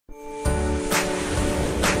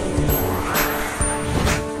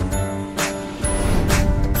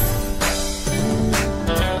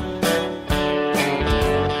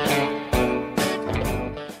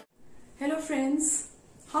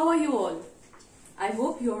I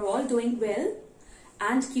hope you're all doing well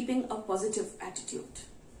and keeping a positive attitude.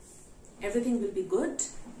 Everything will be good,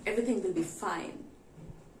 everything will be fine.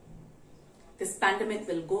 This pandemic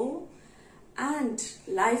will go and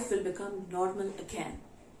life will become normal again.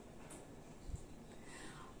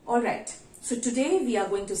 Alright, so today we are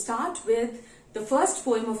going to start with the first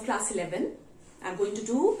poem of class 11. I'm going to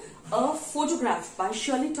do a photograph by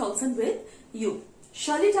Shirley Toulson with you.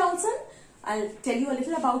 Shirley Toulson, I'll tell you a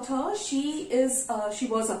little about her. She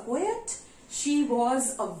was a poet. She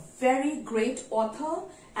was a very great author,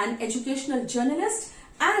 an educational journalist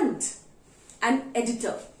and an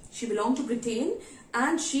editor. She belonged to Britain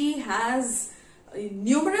and she has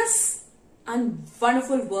numerous and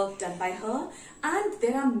wonderful work done by her, and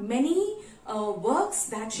there are many works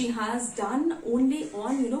that she has done only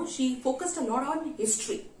on, she focused a lot on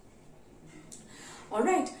history.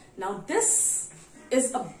 Alright, now this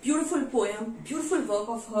is a beautiful poem, beautiful work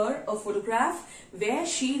of her, a photograph where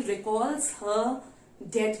she recalls her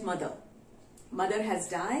dead mother. Mother has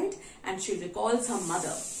died and she recalls her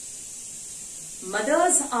mother.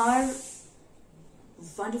 Mothers are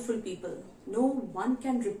wonderful people. No one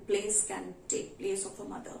can take place of a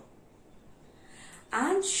mother.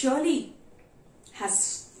 And Shirley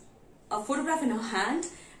has a photograph in her hand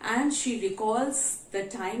and she recalls the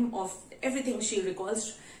time of everything she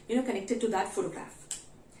recalls, connected to that photograph.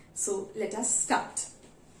 So let us start.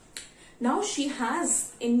 Now she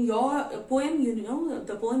has in your poem,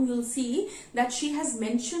 the poem you'll see that she has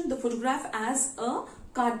mentioned the photograph as a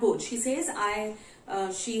cardboard. She says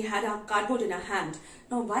she had a cardboard in her hand.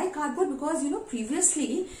 Now why cardboard? Because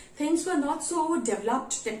previously things were not so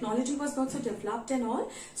developed, technology was not so developed and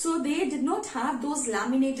all, so they did not have those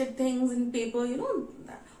laminated things in paper,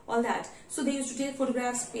 all that. So they used to take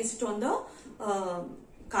photographs, paste it on the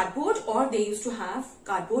cardboard, or they used to have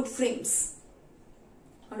cardboard frames.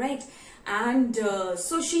 Alright, and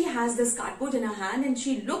so she has this cardboard in her hand and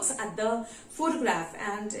she looks at the photograph,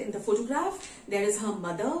 and in the photograph there is her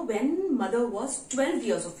mother when mother was 12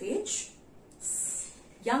 years of age,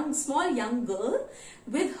 small young girl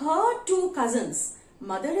with her two cousins.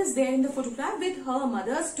 Mother is there in the photograph with her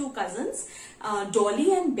mother's two cousins,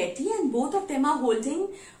 Dolly and Betty, and both of them are holding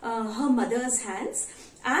her mother's hands,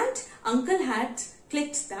 and uncle had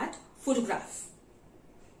clicked that photograph.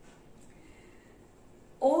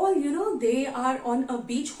 All, they are on a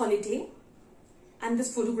beach holiday and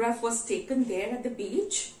this photograph was taken there at the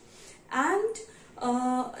beach, and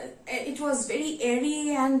it was very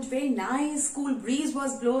airy and very nice. Cool breeze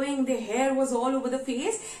was blowing, their hair was all over the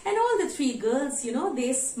face, and all the three girls,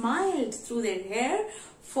 they smiled through their hair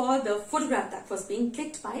for the photograph that was being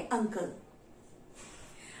clicked by uncle.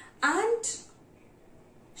 And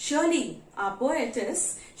Shirley, our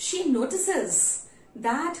poetess, she notices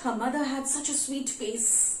that her mother had such a sweet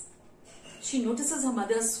face. She notices her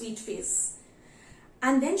mother's sweet face.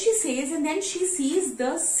 And then she says, and then she sees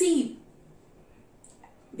the sea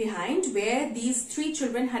behind where these three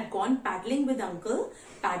children had gone paddling with uncle.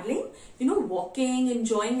 Paddling, walking,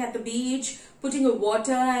 enjoying at the beach, putting a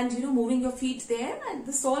water and, moving your feet there, and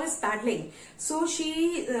this all is paddling. So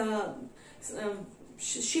she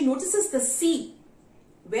notices the sea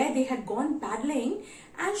where they had gone paddling,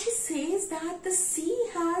 and she says that the sea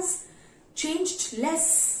has changed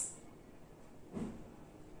less,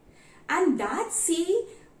 and that sea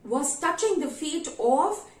was touching the feet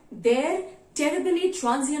of their terribly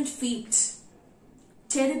transient feet.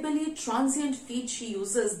 Terribly transient feet, she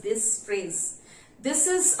uses this phrase. This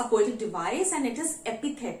is a poetic device and it is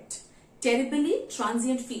epithet. Terribly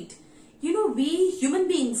transient feet. We human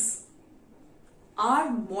beings are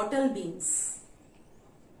mortal beings.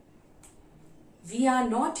 We are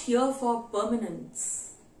not here for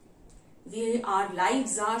permanence. Our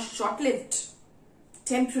lives are short-lived,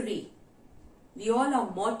 temporary. We all are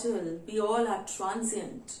mortal. We all are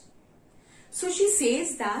transient. So she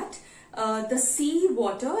says that the sea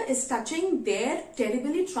water is touching their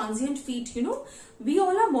terribly transient feet. We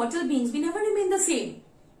all are mortal beings. We never remain the same.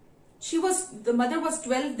 The mother was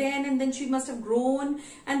 12 then, and then she must have grown,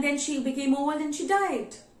 and then she became old and she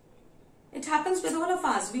died. It happens with all of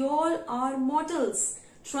us. We all are mortals.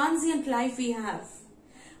 Transient life we have.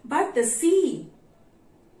 But the sea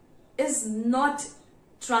is not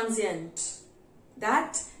transient.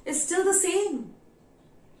 That is still the same.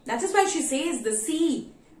 That is why she says the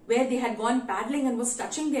sea where they had gone paddling and was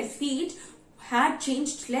touching their feet had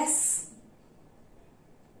changed less.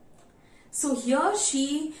 So here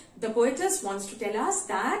the poetess wants to tell us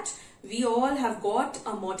that we all have got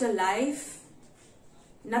a mortal life.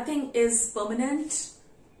 Nothing is permanent.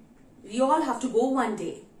 We all have to go one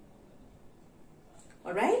day.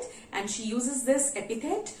 Alright, and she uses this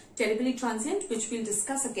epithet, terribly transient, which we'll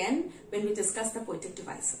discuss again when we discuss the poetic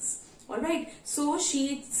devices. Alright, so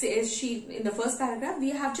she says, in the first paragraph, we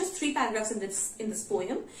have just 3 paragraphs in this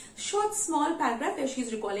poem. Short, small paragraph where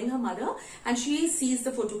she's recalling her mother, and she sees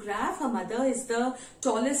the photograph. Her mother is the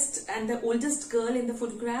tallest and the oldest girl in the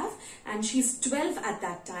photograph, and she's 12 at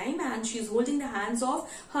that time, and she's holding the hands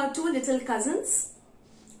of her 2 little cousins,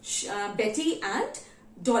 Betty and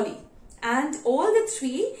Dolly. And all the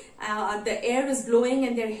 3, the air is blowing,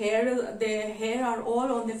 and their hair are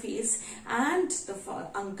all on their face. And the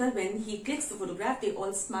uncle, when he clicks the photograph, they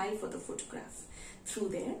all smile for the photograph through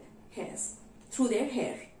their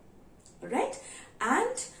hair. Alright?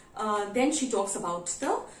 And then she talks about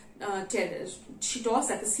she talks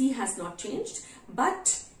that the sea has not changed,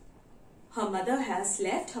 but her mother has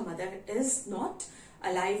left. Her mother is not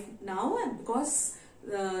alive now, and because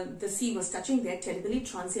the sea was touching their terribly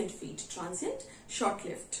transient feet. Transient,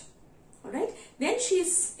 short-lived. Alright. Then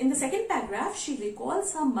she's, in the second paragraph, she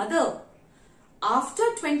recalls her mother. After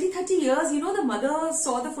 20-30 years, you know, the mother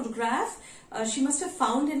saw the photograph. She must have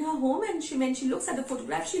found in her home, and when she looks at the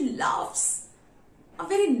photograph, she laughs. A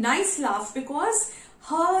very nice laugh, because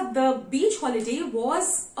the beach holiday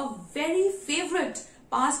was a very favorite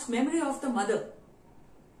past memory of the mother.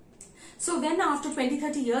 So when after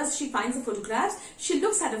 20-30 years she finds the photographs, she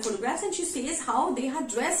looks at the photographs and she says how they had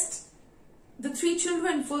dressed the 3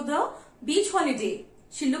 children for the beach holiday.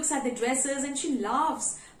 She looks at the dresses and she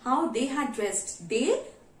laughs how they had dressed. They,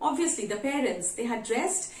 obviously the parents, they had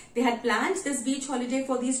dressed, they had planned this beach holiday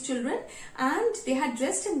for these children, and they had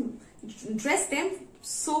dressed them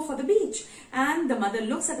so for the beach. And the mother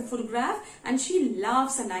looks at the photograph and she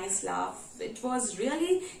laughs a nice laugh. It was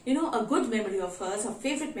really, you know, a good memory of hers, her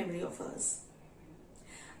favorite memory of hers.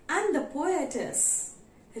 And the poetess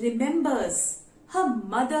remembers her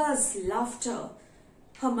mother's laughter,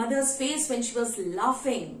 her mother's face when she was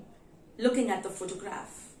laughing, looking at the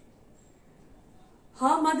photograph.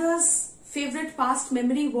 Her mother's favorite past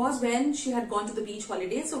memory was when she had gone to the beach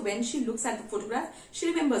holiday. So when she looks at the photograph, she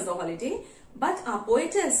remembers the holiday. But our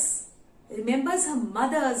poetess remembers her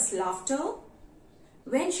mother's laughter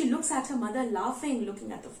when she looks at her mother laughing,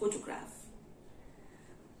 looking at the photograph.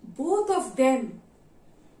 Both of them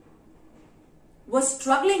were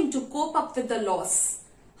struggling to cope up with the loss.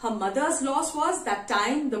 Her mother's loss was that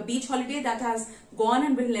time, the beach holiday that has gone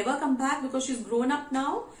and will never come back because she's grown up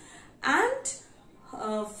now. And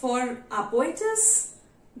for our poetess,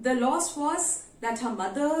 the loss was that her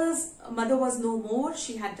mother was no more,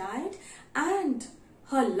 she had died. And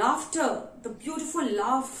her laughter, the beautiful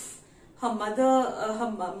laugh her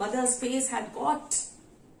mother's face had got,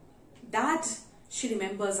 that she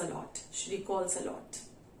remembers a lot, she recalls a lot.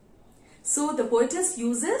 So the poetess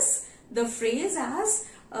uses the phrase as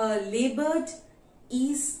labored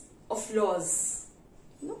ease of loss.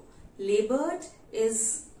 You know, labored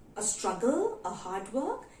is a struggle, a hard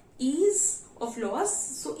work, ease of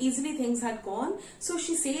loss, so easily things had gone. So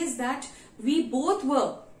she says that we both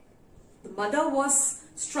were, the mother was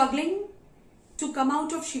struggling to come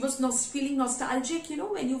out of, she was feeling nostalgic, you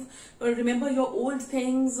know, when you remember your old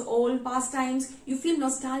things, old pastimes, you feel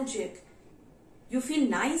nostalgic. You feel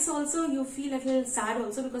nice also, you feel a little sad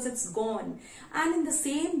also because it's gone. And in the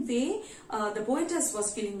same way, the poetess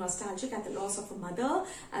was feeling nostalgic at the loss of her mother,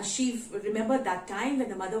 as she remembered that time when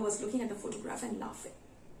the mother was looking at the photograph and laughing.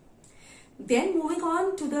 Then moving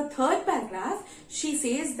on to the third paragraph, she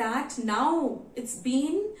says that now it's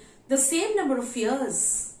been the same number of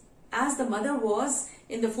years as the mother was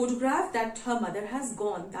in the photograph that her mother has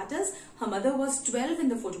gone. That is, her mother was 12 in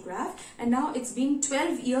the photograph, and now it's been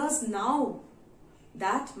 12 years now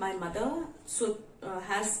that my mother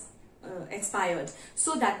has expired.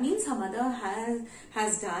 So that means her mother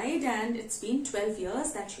has died, and it's been 12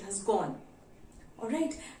 years that she has gone.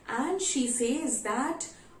 Alright, and she says that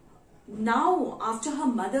now after her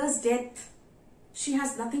mother's death, she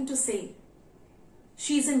has nothing to say.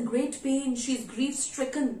 She's in great pain, she's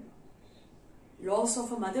grief-stricken. Loss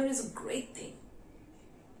of a mother is a great thing.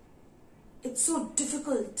 It's so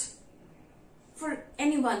difficult for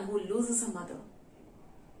anyone who loses a mother.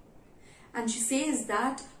 And she says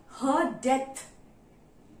that her death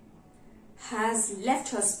has left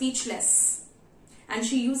her speechless. And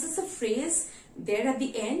she uses a phrase there at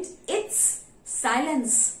the end, it's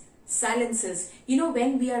silence, silences. You know,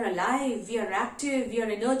 when we are alive, we are active, we are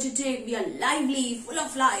energetic, we are lively, full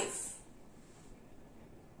of life.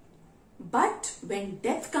 But when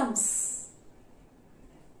death comes,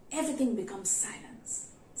 everything becomes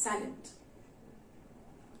silent.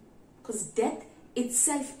 Because death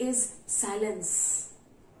itself is silence.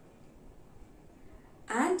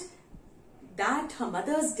 And that her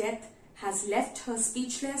mother's death has left her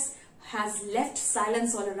speechless, has left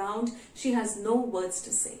silence all around. She has no words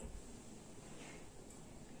to say.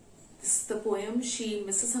 This is the poem. She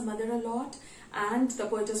misses her mother a lot, and the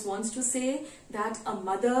poetess wants to say that a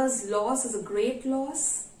mother's loss is a great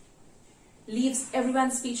loss, leaves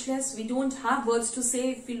everyone speechless. We don't have words to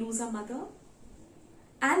say if we lose our mother,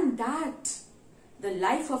 and that the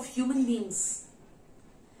life of human beings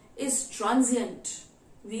is transient.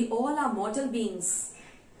 We all are mortal beings.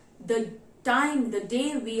 The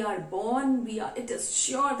day we are born, it is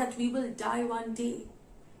sure that we will die one day.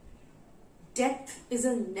 Death is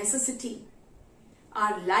a necessity.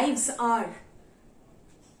 Our lives are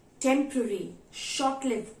temporary,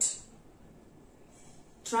 short-lived,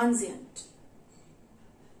 transient.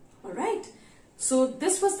 Alright, so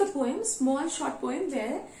this was the poem, small short poem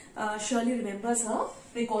where Shirley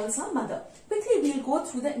recalls her mother. Quickly we'll go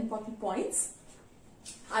through the important points.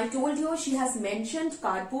 I told you she has mentioned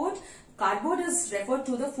cardboard. Cardboard is referred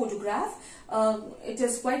to the photograph. It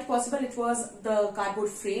is quite possible it was the cardboard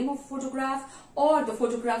frame of photograph, or the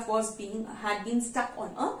photograph had been stuck on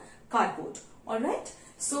a cardboard. Alright,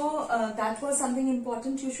 so that was something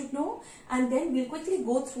important you should know. And then we'll quickly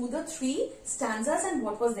go through the 3 stanzas and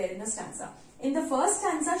what was there in the stanza. In the first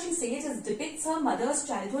stanza, she says it depicts her mother's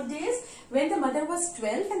childhood days when the mother was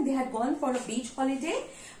 12 and they had gone for a beach holiday,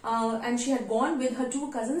 and she had gone with her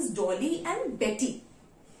 2 cousins Dolly and Betty.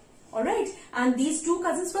 Alright, and these 2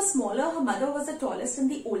 cousins were smaller. Her mother was the tallest and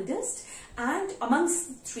the oldest, and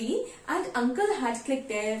amongst 3, and uncle had clicked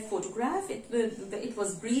their photograph. It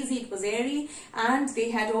was breezy, it was airy, and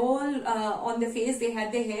they had all on their face, they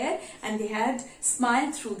had their hair, and they had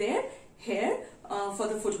smiled through their hair for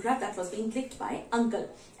the photograph that was being clicked by uncle.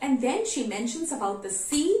 And then she mentions about the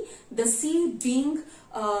sea being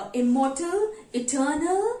immortal,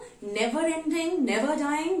 eternal, never-ending, never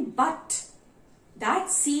dying, but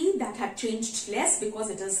that sea that had changed less because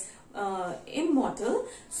it is immortal,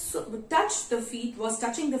 so was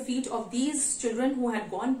touching the feet of these children who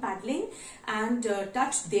had gone paddling, and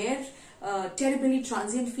touched their terribly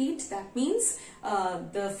transient feet. That means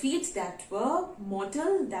the feet that were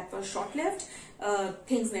mortal, that were short-lived.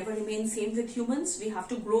 Things never remain same with humans. We have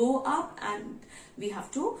to grow up and we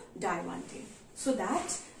have to die one day. So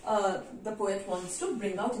that the poet wants to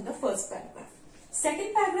bring out in the first paragraph.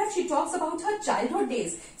 Second paragraph, she talks about her childhood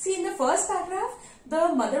days. See, in the first paragraph,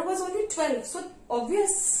 the mother was only 12. So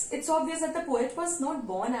it's obvious that the poet was not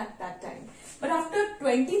born at that time. But after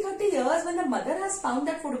 20-30 years, when the mother has found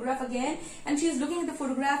that photograph again, and she is looking at the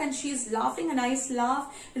photograph and she is laughing a nice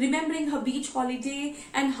laugh, remembering her beach holiday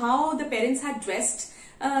and how the parents had dressed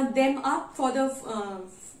them up for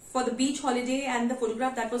the beach holiday and the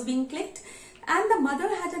photograph that was being clicked. And the mother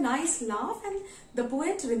had a nice laugh, and the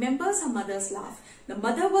poet remembers her mother's laugh. The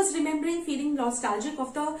mother was remembering, feeling nostalgic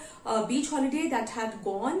of the beach holiday that had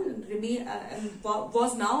gone,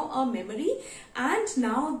 was now a memory. And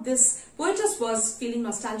now this poetess was feeling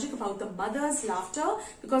nostalgic about the mother's laughter,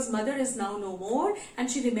 because mother is now no more,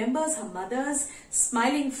 and she remembers her mother's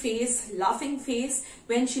smiling face, laughing face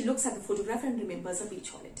when she looks at the photograph and remembers a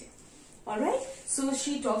beach holiday. Alright, so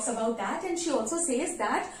she talks about that, and she also says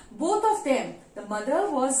that both of them, the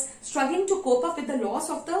mother was struggling to cope up with the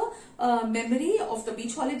loss of the memory of the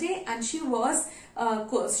beach holiday, and she was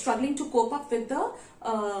struggling to cope up with the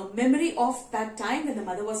memory of that time when the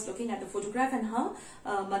mother was looking at the photograph, and her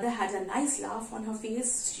mother had a nice laugh on her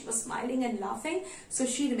face. She was smiling and laughing, so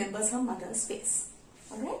she remembers her mother's face.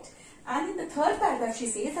 Alright, and in the third paragraph she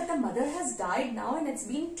says that the mother has died now, and it's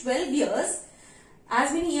been 12 years.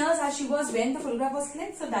 As many years as she was when the photograph was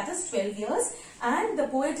clicked, so that is 12 years. And the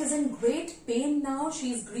poet is in great pain now.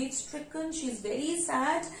 She is grief-stricken. She is very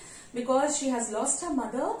sad because she has lost her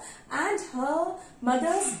mother, and her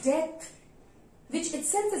mother's death, which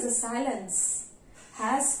itself is a silence,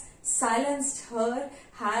 has silenced her,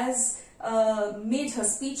 has made her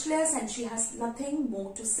speechless, and she has nothing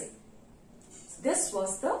more to say. So this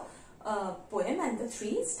was the poem and the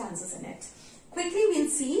 3 stanzas in it. Quickly we'll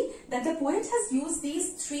see that the poet has used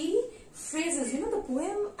these 3 phrases. You know, the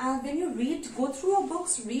poem, when you go through your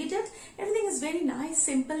books, read it, everything is very nice,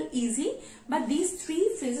 simple, easy. But these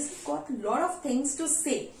 3 phrases have got a lot of things to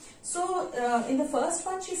say. So, in the first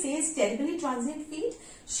one, she says, terribly transient feet.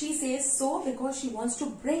 She says so because she wants to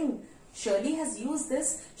bring, Shirley has used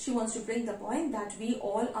this, she wants to bring the point that we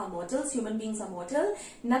all are mortals, human beings are mortal.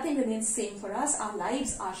 Nothing remains same for us. Our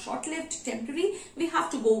lives are short-lived, temporary. We have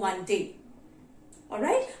to go one day.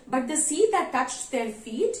 Alright, but the sea that touched their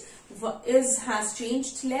feet has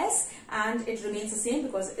changed less, and it remains the same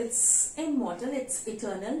because it's immortal, it's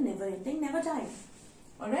eternal, never ending, never dying.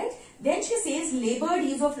 Alright. Then she says labored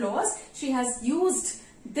ease of loss. She has used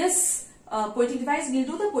this poetic device. We'll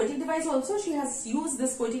do the poetic device also. She has used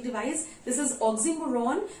this poetic device. This is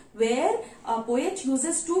oxymoron, where a poet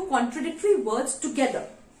uses two contradictory words together.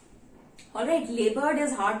 Alright, labored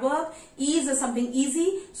is hard work, ease is something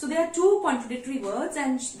easy. So there are two contradictory words,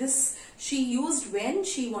 and this she used when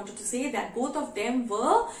she wanted to say that both of them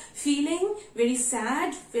were feeling very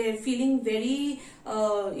sad, feeling very,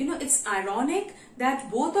 it's ironic that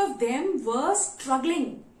both of them were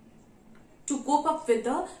struggling to cope up with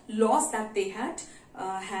the loss that they had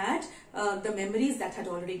the memories that had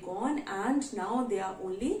already gone, and now they are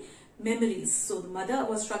only memories. So the mother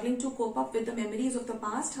was struggling to cope up with the memories of the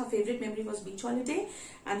past. Her favorite memory was beach holiday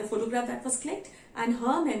and the photograph that was clicked, and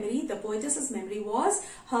her memory, the poetess's memory, was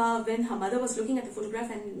when her mother was looking at the photograph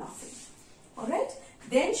and laughing. Alright,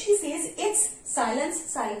 then she says its silence.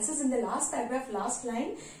 Silence is in the last paragraph, last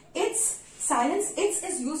line. Its silence, its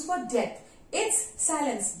is used for death. Its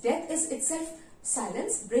silence, death is itself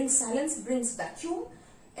silence, brings vacuum,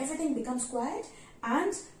 everything becomes quiet,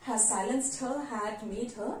 and has silenced her, had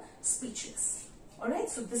made her speechless. Alright,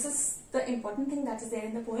 so this is the important thing that is there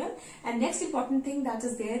in the poem. And next important thing that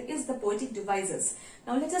is there is the poetic devices.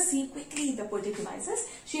 Now let us see quickly the poetic devices.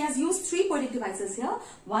 She has used three poetic devices here.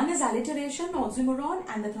 One is alliteration, oxymoron,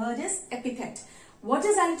 and the third is epithet. What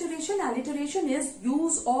is alliteration? Alliteration is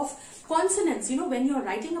use of consonants. You know, when you are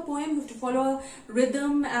writing a poem, you have to follow a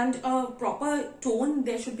rhythm and a proper tone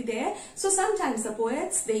there should be there. So sometimes the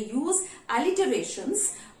poets, they use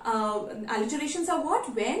alliterations. Alliterations are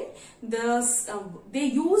what? When they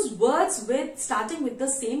use words starting with the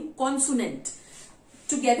same consonant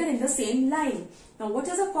together in the same line. Now what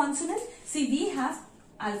is a consonant? See, we have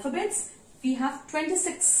alphabets. We have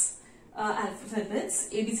 26 alphabets,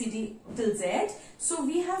 A, B, C, D till Z. So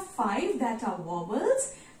we have 5 that are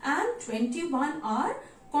vowels and 21 are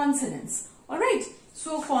consonants. Alright,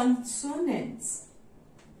 so consonants.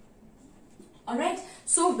 Alright,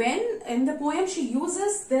 so when in the poem she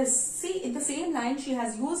uses this, see in the same line she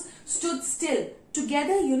has used stood still.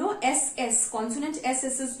 Together, you know, SS, consonant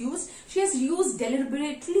SS is used. She has used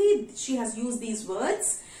deliberately, she has used these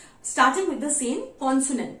words starting with the same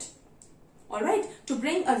consonant. Alright, to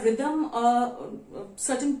bring a rhythm, a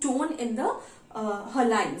certain tone in the her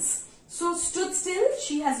lines. So stood still,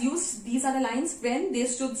 she has used, these are the lines when they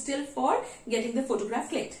stood still for getting the photograph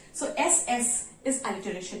clicked. So SS is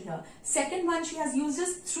alliteration here. Second one she has used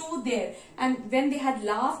is through there, and when they had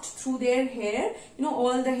laughed through their hair, you know,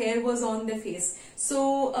 all the hair was on their face.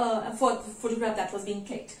 So for the photograph that was being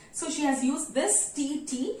clicked. So she has used this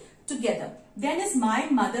TT together. Then is my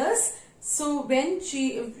mother's. So when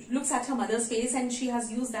she looks at her mother's face and she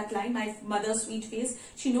has used that line, my mother's sweet face,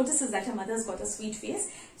 she notices that her mother's got a sweet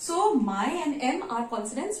face. So my and M are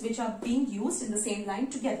consonants which are being used in the same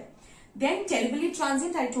line together. Then terribly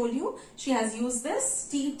transient, I told you, she has used this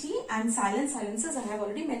TT, and silences, I have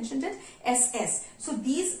already mentioned it, SS. So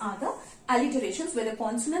these are the alliterations where the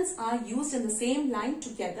consonants are used in the same line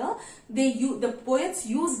together. The poets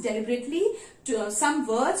use deliberately some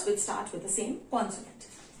words which start with the same consonant.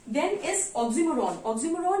 Then is oxymoron.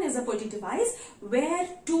 Oxymoron is a poetic device where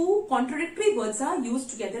two contradictory words are used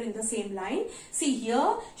together in the same line. See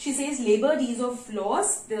here, she says labored ease of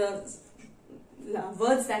loss. The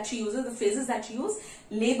words that she uses, the phrases that she uses.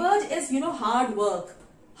 Labored is, you know, hard work.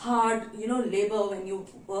 Hard, you know, labor when you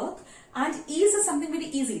work. And ease is something very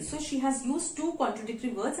easy. So she has used two contradictory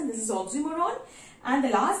words, and this is oxymoron. And the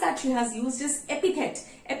last that she has used is epithet.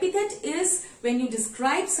 Epithet is when you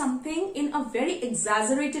describe something in a very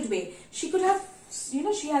exaggerated way. She could have, you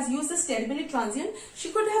know, she has used this terribly transient.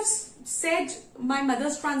 She could have said my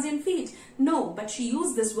mother's transient feet. No, but she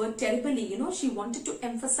used this word terribly, you know, she wanted to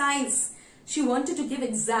emphasize. She wanted to give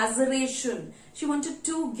exaggeration. She wanted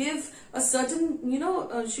to give a certain, you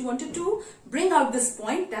know, she wanted to bring out this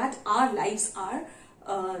point that our lives are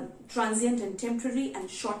transient and temporary and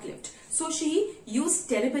short-lived. So she used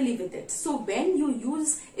terribly with it. So when you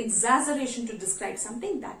use exaggeration to describe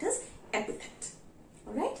something, that is epithet.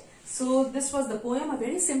 Alright. So this was the poem, a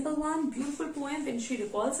very simple one, beautiful poem when she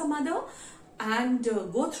recalls her mother. And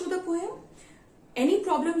go through the poem. Any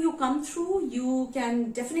problem you come through, you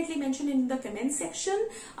can definitely mention in the comment section.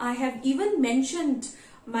 I have even mentioned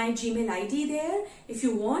my Gmail ID there. If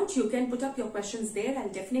you want, you can put up your questions there. I'll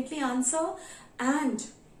definitely answer. And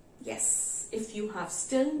yes, if you have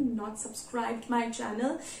still not subscribed my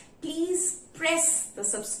channel, please press the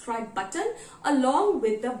subscribe button along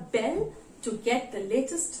with the bell to get the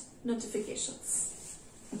latest notifications.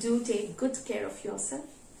 Do take good care of yourself.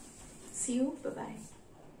 See you. Bye-bye.